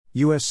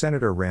U.S.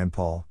 Senator Rand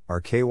Paul,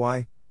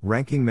 RKY,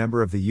 ranking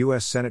member of the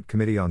U.S. Senate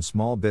Committee on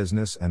Small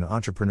Business and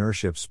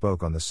Entrepreneurship,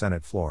 spoke on the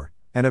Senate floor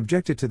and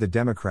objected to the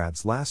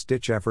Democrats'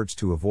 last-ditch efforts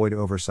to avoid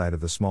oversight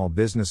of the Small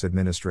Business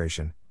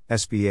Administration,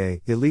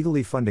 SBA,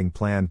 illegally funding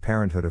Planned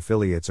Parenthood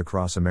affiliates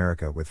across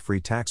America with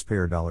free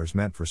taxpayer dollars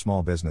meant for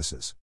small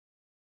businesses.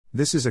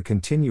 This is a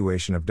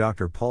continuation of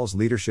Dr. Paul's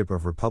leadership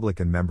of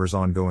Republican members'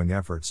 ongoing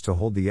efforts to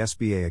hold the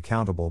SBA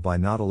accountable by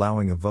not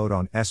allowing a vote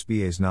on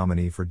SBA's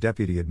nominee for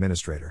deputy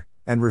administrator,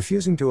 and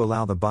refusing to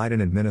allow the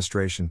Biden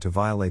administration to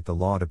violate the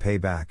law to pay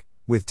back,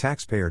 with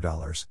taxpayer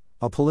dollars,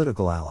 a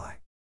political ally.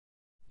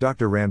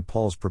 Dr. Rand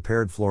Paul's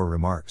prepared floor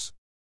remarks.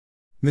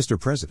 Mr.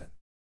 President,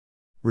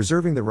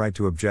 reserving the right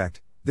to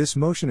object, this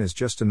motion is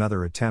just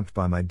another attempt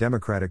by my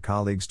Democratic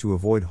colleagues to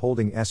avoid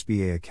holding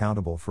SBA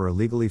accountable for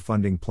illegally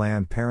funding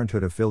Planned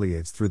Parenthood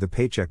affiliates through the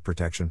Paycheck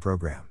Protection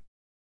Program.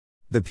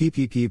 The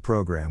PPP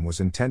program was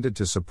intended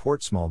to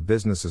support small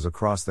businesses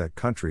across that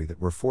country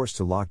that were forced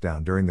to lock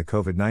down during the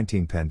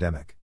COVID-19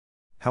 pandemic.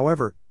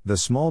 However, the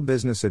Small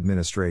Business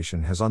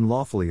Administration has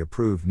unlawfully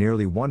approved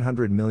nearly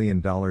 $100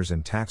 million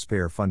in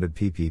taxpayer-funded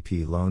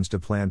PPP loans to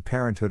Planned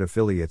Parenthood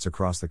affiliates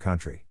across the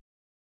country.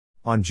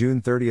 On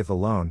June 30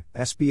 alone,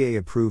 SBA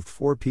approved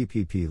 4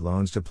 PPP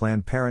loans to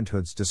Planned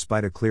Parenthoods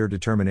despite a clear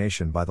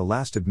determination by the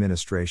last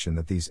administration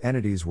that these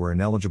entities were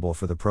ineligible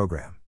for the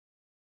program.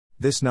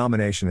 This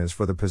nomination is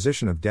for the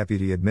position of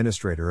Deputy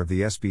Administrator of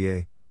the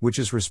SBA, which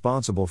is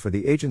responsible for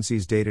the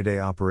agency's day-to-day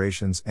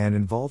operations and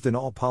involved in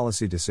all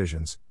policy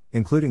decisions,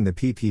 including the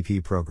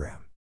PPP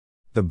program.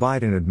 The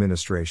Biden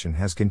administration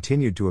has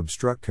continued to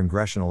obstruct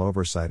congressional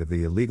oversight of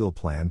the illegal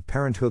Planned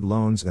Parenthood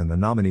loans, and the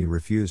nominee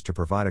refused to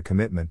provide a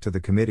commitment to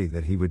the committee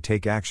that he would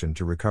take action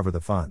to recover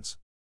the funds.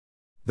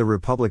 The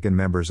Republican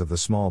members of the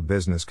Small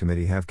Business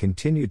Committee have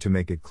continued to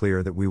make it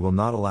clear that we will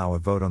not allow a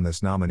vote on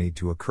this nominee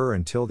to occur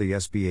until the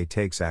SBA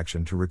takes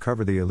action to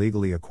recover the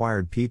illegally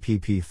acquired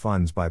PPP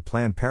funds by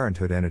Planned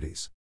Parenthood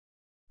entities.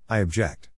 I object.